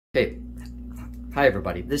Okay, hi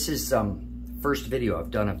everybody. This is first video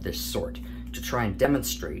I've done of this sort to try and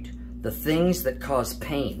demonstrate the things that cause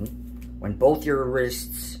pain when both your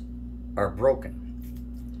wrists are broken.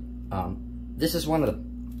 This is one of the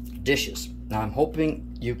dishes. Now I'm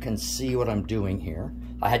hoping you can see what I'm doing here.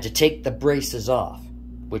 I had to take the braces off,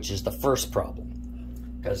 which is the first problem,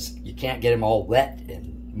 because you can't get them all wet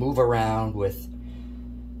and move around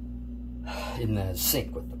in the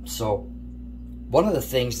sink with them. So one of the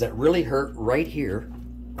things that really hurt right here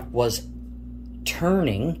was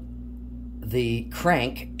turning the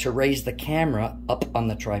crank to raise the camera up on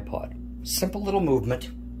the tripod. Simple little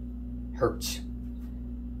movement hurts.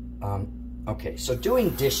 Okay, so doing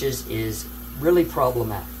dishes is really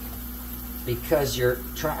problematic because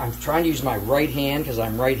I'm trying to use my right hand because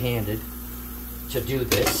I'm right-handed to do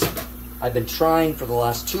this. I've been trying for the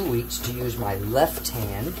last 2 weeks to use my left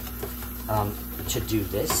hand to do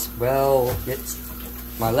this. Well,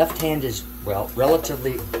 my left hand is, well,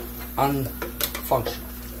 relatively unfunctional.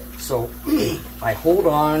 So I hold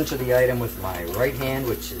on to the item with my right hand,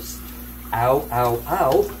 which is ow, ow,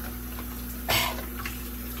 ow.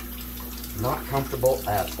 Not comfortable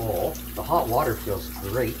at all. The hot water feels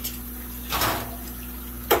great.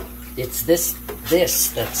 It's this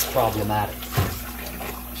that's problematic.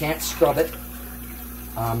 Can't scrub it.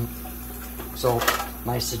 So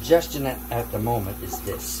my suggestion at the moment is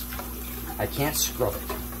this. I can't scrub it,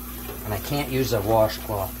 and I can't use a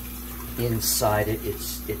washcloth inside it.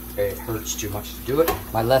 It hurts too much to do it.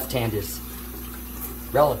 My left hand is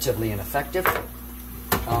relatively ineffective.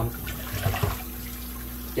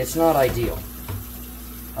 It's not ideal.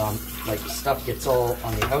 Like stuff gets all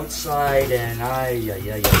on the outside, and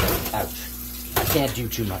ouch. I can't do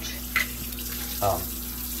too much.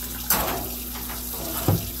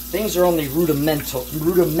 Things are only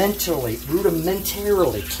rudimentarily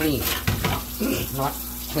cleaned, not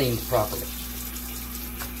cleaned properly.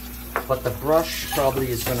 But the brush probably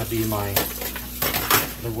is going to be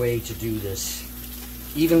the way to do this.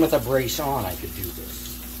 Even with a brace on, I could do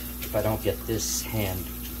this if I don't get this hand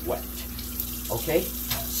wet. Okay?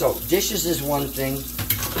 So, dishes is one thing.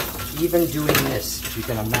 Even doing this, if you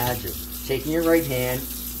can imagine, taking your right hand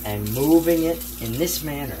and moving it in this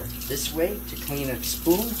manner, this way, to clean a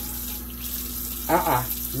spoon.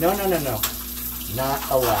 No. Not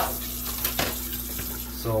allowed.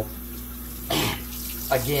 So,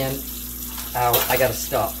 again, I gotta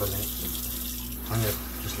stop for a minute. I'm gonna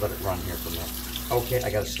just let it run here for a minute. Okay, I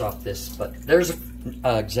gotta stop this, but there's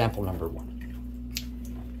example number 1.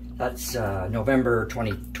 That's November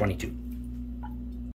 2022.